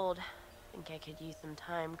little cold. Think I could use some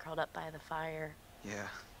time curled up by the fire. Yeah,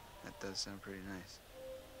 that does sound pretty nice.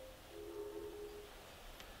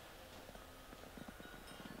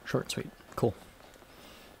 Short and sweet. Cool.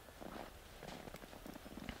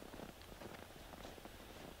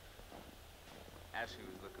 Ashley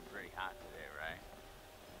was looking pretty hot today, right?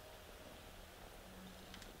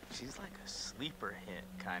 She's like a sleeper hit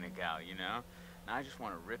kind of gal, you know? And I just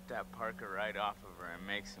want to rip that Parker right off of her and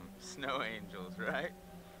make some snow angels, right?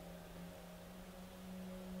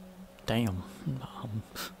 Damn.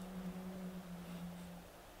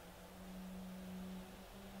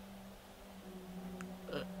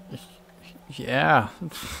 Yeah.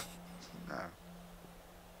 No.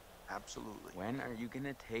 Absolutely. When are you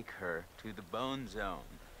gonna take her to the Bone Zone?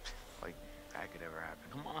 Like that could ever happen.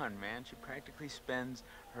 Come on, man. She practically spends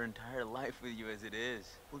her entire life with you as it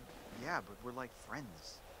is. Well, yeah, but we're like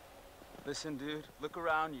friends. Listen, dude, look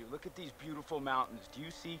around you. Look at these beautiful mountains. Do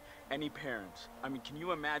you see any parents? I mean, can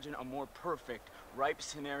you imagine a more perfect, ripe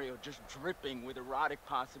scenario just dripping with erotic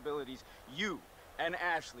possibilities? You and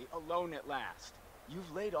Ashley alone at last.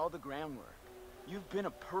 You've laid all the groundwork. You've been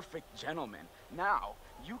a perfect gentleman. Now,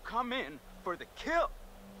 you come in for the kill.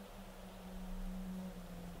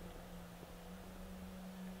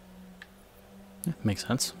 Yeah, makes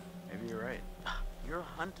sense. Maybe you're right. You're a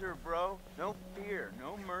hunter, bro. No fear,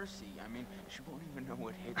 no mercy. I mean, she won't even know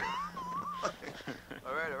what hit her.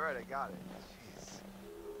 all right, I got it. Jeez.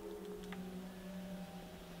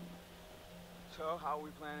 So, how are we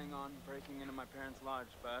planning on breaking into my parents' lodge,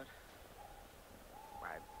 bud?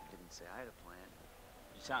 I didn't say I had a plan.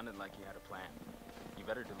 You sounded like you had a plan. You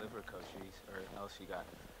better deliver, Cochise, or else you got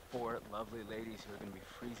 4 lovely ladies who are going to be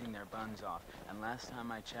freezing their buns off. And last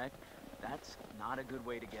time I checked, that's not a good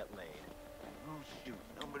way to get laid. Oh, shoot.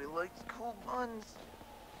 Nobody likes cool buns.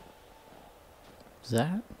 Is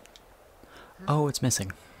that? Oh, it's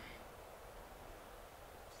missing.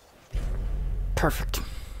 Perfect.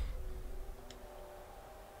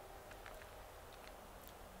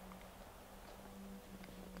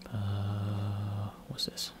 What's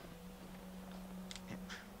this?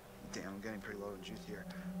 Damn, I'm getting pretty low in juice here.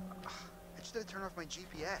 I just had to turn off my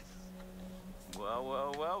GPS.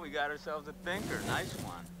 Well, we got ourselves a thinker. Nice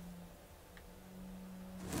one.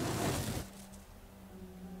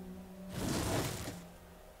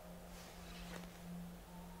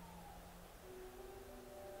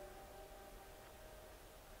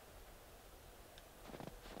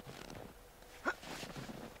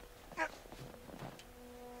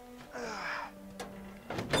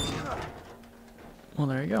 Well,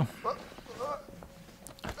 there you go.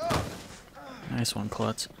 Nice one,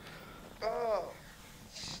 Klutz. Oh,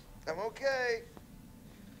 I'm okay.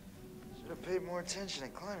 Should have paid more attention in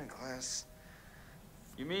climbing class.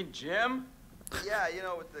 You mean Jim? Yeah, you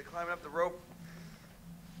know, with the climbing up the rope.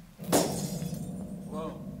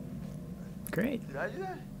 Whoa. Great. Did I do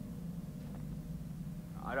that?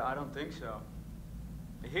 I don't think so.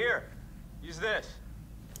 Here, use this.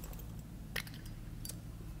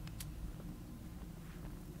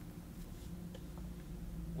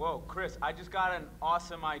 Whoa, Chris, I just got an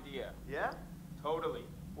awesome idea. Yeah? Totally.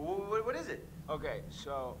 What is it? Okay,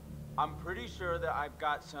 so I'm pretty sure that I've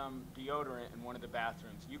got some deodorant in one of the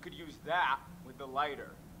bathrooms. You could use that with the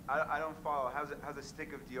lighter. I don't follow. How's a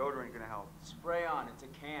stick of deodorant gonna help? Spray on, it's a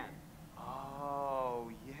can. Oh,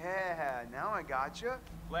 yeah. Now I gotcha.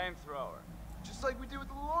 Flamethrower. Just like we did with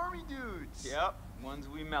the little army dudes. Yep, ones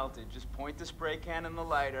we melted. Just point the spray can in the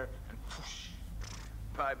lighter and whoosh.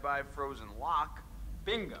 Bye-bye frozen lock.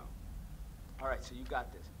 Bingo. All right, so you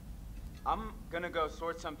got this. I'm gonna go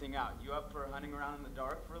sort something out. You up for hunting around in the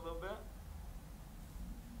dark for a little bit?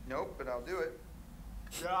 Nope, but I'll do it.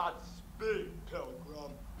 Godspeed,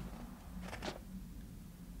 Pilgrim.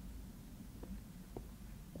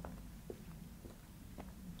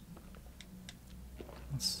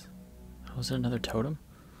 Was it another totem?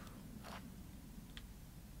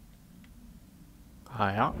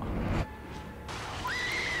 Hiya.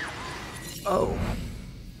 Oh.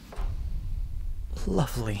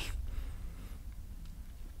 Lovely.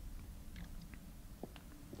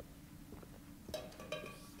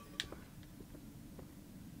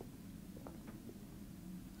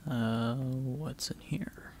 What's in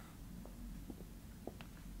here?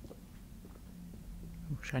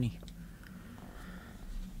 Oh, shiny.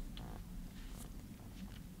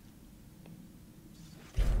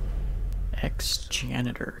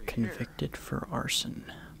 Ex-janitor convicted for arson.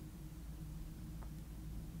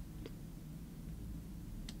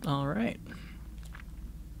 All right.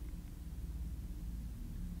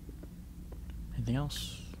 Anything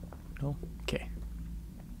else? No? Okay.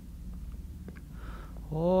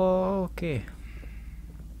 Okay.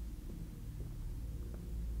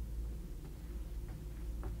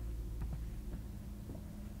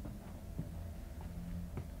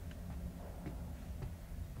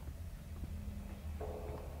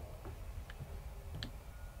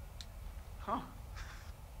 Huh.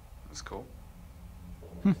 That's cool.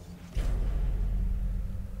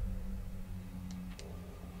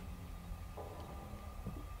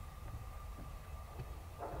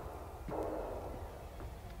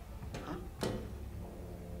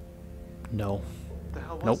 No. What the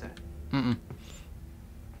hell was Nope. that? Mm-mm.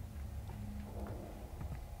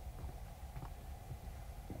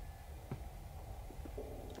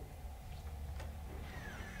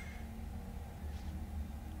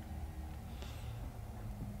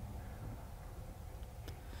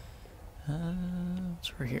 What's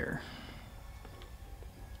for here?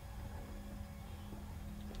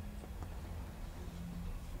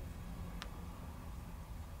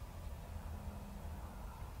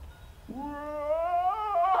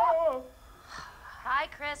 Hi,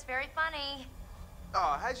 Chris. Very funny.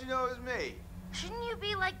 Oh, how'd you know it was me? Shouldn't you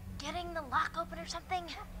be, like, getting the lock open or something?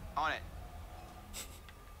 On it.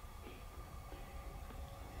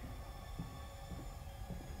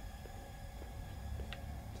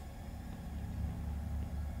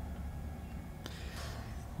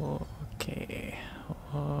 Okay.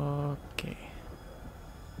 Okay.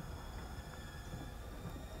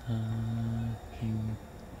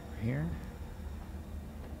 Here.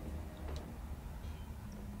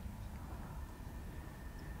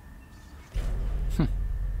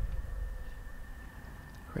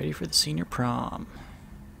 Ready for the senior prom.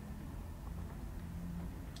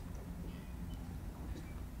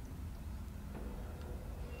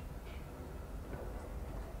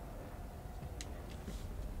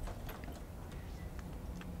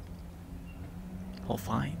 Oh,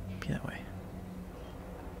 fine. Be that way.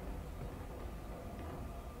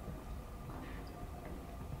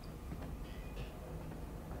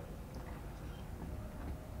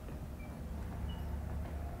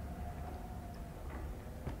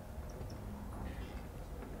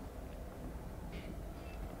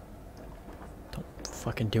 Don't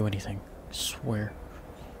fucking do anything. I swear.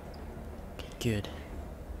 Okay, good.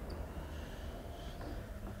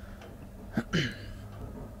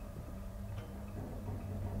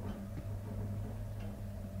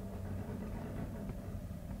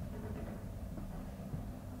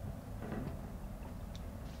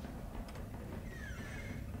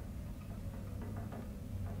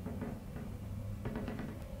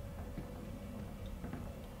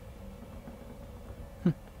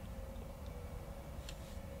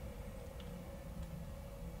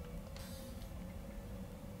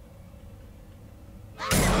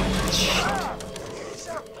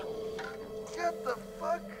 Get the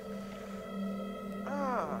fuck?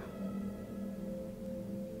 Ah.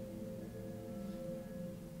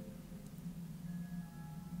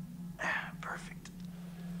 Perfect.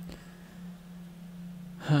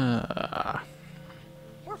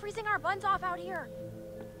 We're freezing our buns off out here.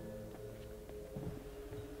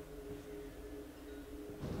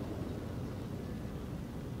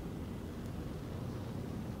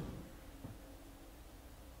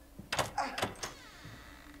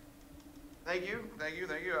 Thank you, thank you,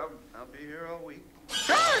 thank you. I'll be here all week.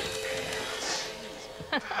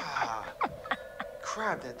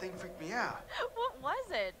 Crap, that thing freaked me out. What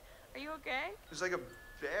was it? Are you okay? It was like a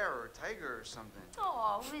bear or a tiger or something.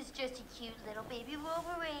 Oh, it was just a cute little baby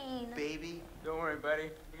Wolverine. Baby? Don't worry,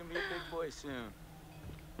 buddy. You're gonna be a big boy soon.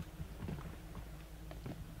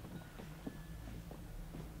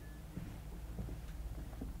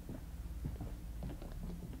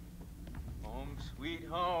 Home, sweet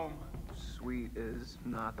home. Sweet is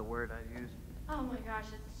not the word I use. Oh my gosh,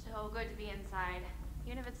 it's so good to be inside.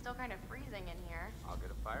 Even if it's still kind of freezing in here. I'll get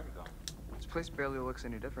a fire going. This place barely looks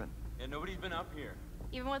any different. Yeah, nobody's been up here.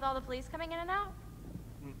 Even with all the police coming in and out?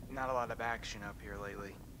 Not a lot of action up here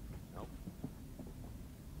lately. Nope.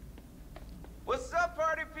 What's up,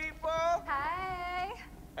 party people? Hi.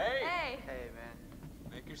 Hey! Hey! Hey,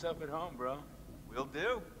 man. Make yourself at home, bro. Will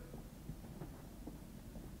do.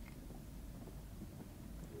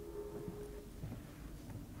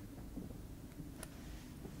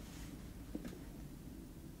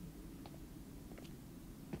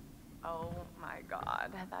 Oh my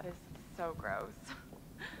god, that is so gross.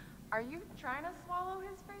 Are you trying to swallow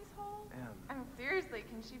his face whole? I mean, seriously,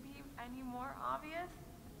 can she be any more obvious?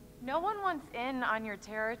 No one wants in on your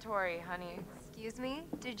territory, honey. Excuse me?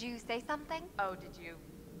 Did you say something? Oh, did you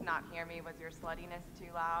not hear me? Was your sluttiness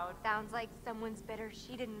too loud? Sounds like someone's bitter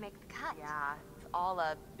she didn't make the cut. Yeah, it's all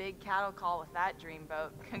a big cattle call with that dreamboat.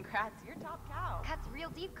 Congrats, you're top cow. Cuts real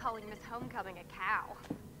deep calling Miss Homecoming a cow.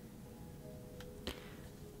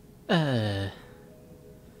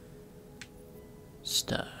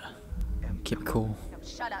 Keep it cool. No,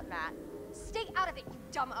 shut up, Matt. Stay out of it, you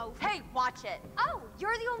dumb oaf. Hey, watch it! Oh,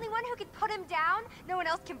 you're the only one who can put him down? No one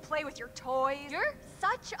else can play with your toys? You're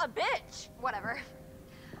such a bitch! Whatever.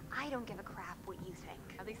 I don't give a crap what you think.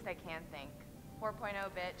 At least I can think. 4.0,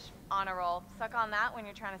 bitch. On a roll. Suck on that when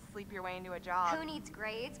you're trying to sleep your way into a job. Who needs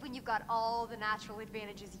grades when you've got all the natural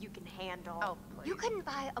advantages you can handle? Oh, please. You couldn't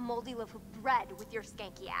buy a moldy loaf of bread with your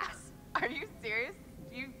skanky ass. Are you serious?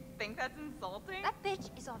 Do you think that's insulting? That bitch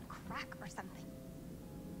is on crack or something.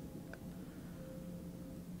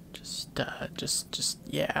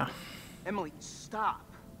 Yeah. Emily,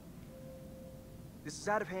 stop. This is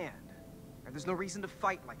out of hand. And there's no reason to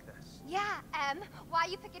fight like this. Yeah, Em. Why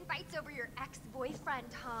you picking fights over your ex-boyfriend,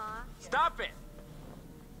 huh? Stop it!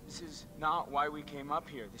 This is not why we came up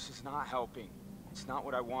here. This is not helping. It's not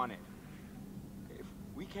what I wanted. If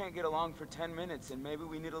we can't get along for 10 minutes, then maybe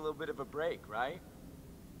we need a little bit of a break, right?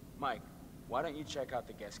 Mike, why don't you check out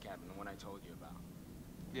the guest cabin, the one I told you about?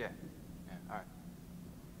 Yeah, all right.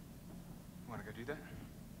 Wanna go do that?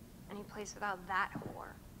 Any place without that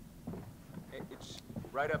whore. It's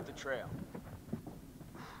right up the trail.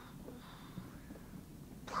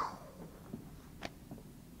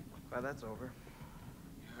 Glad that's over.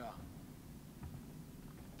 Yeah.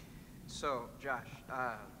 So, Josh,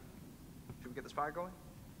 should we get this fire going?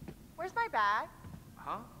 Where's my bag?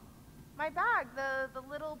 Huh? My bag, the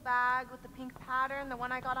little bag with the pink pattern, the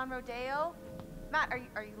one I got on Rodeo. Matt,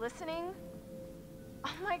 are you listening?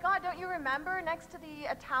 Oh my God, don't you remember next to the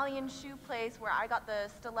Italian shoe place where I got the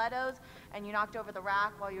stilettos and you knocked over the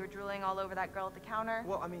rack while you were drooling all over that girl at the counter?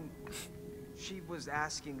 Well, I mean, she was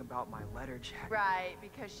asking about my letter jacket. Right,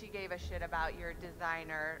 because she gave a shit about your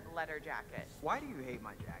designer letter jacket. Why do you hate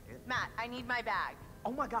my jacket? Matt, I need my bag.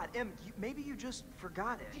 Oh my God, Em, maybe you just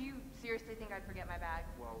forgot it. Do you seriously think I'd forget my bag?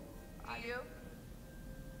 Well, Do you?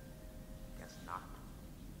 Guess not.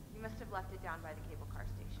 You must have left it down by the cable car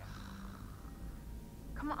station.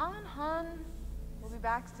 Come on, hon. We'll be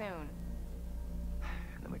back soon.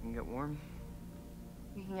 And then we can get warm?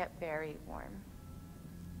 We can get very warm.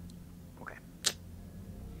 Okay.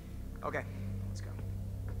 Okay, let's go.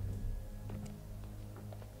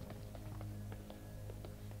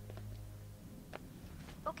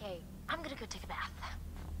 Okay, I'm gonna go take a bath.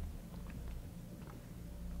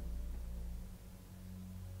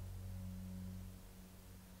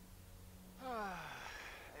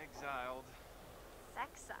 Exiled.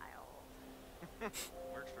 Sexiled.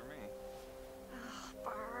 Works for me. Ugh,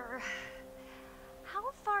 brr.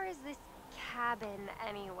 How far is this cabin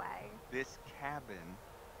anyway? This cabin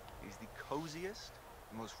is the coziest,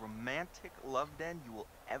 most romantic love den you will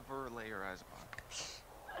ever lay your eyes upon.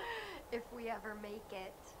 If we ever make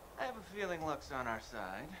it. I have a feeling luck's on our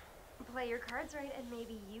side. Play your cards right and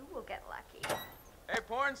maybe you will get lucky. Hey,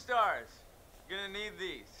 porn stars! You're gonna need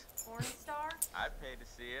these. Porn star? I'd pay to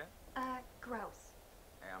see you. Gross.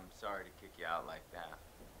 Hey, I'm sorry to kick you out like that.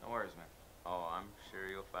 No worries, man. Oh, I'm sure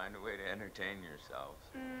you'll find a way to entertain yourselves.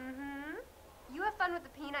 Mm-hmm. You have fun with the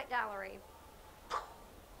peanut gallery.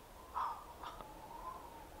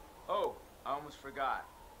 Oh, I almost forgot.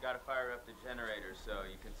 Gotta fire up the generator so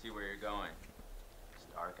you can see where you're going. It's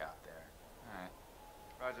dark out there. Alright.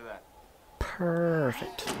 Roger that.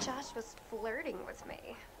 Perfect. I think Josh was flirting with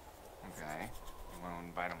me. Okay. You wanna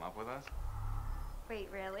invite him up with us? Wait,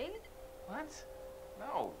 really? What?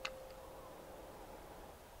 No.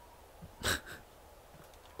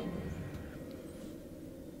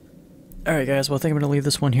 Alright guys, well I think I'm going to leave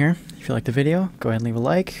this one here. If you liked the video, go ahead and leave a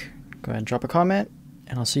like, go ahead and drop a comment,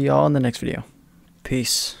 and I'll see you all in the next video.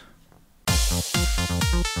 Peace.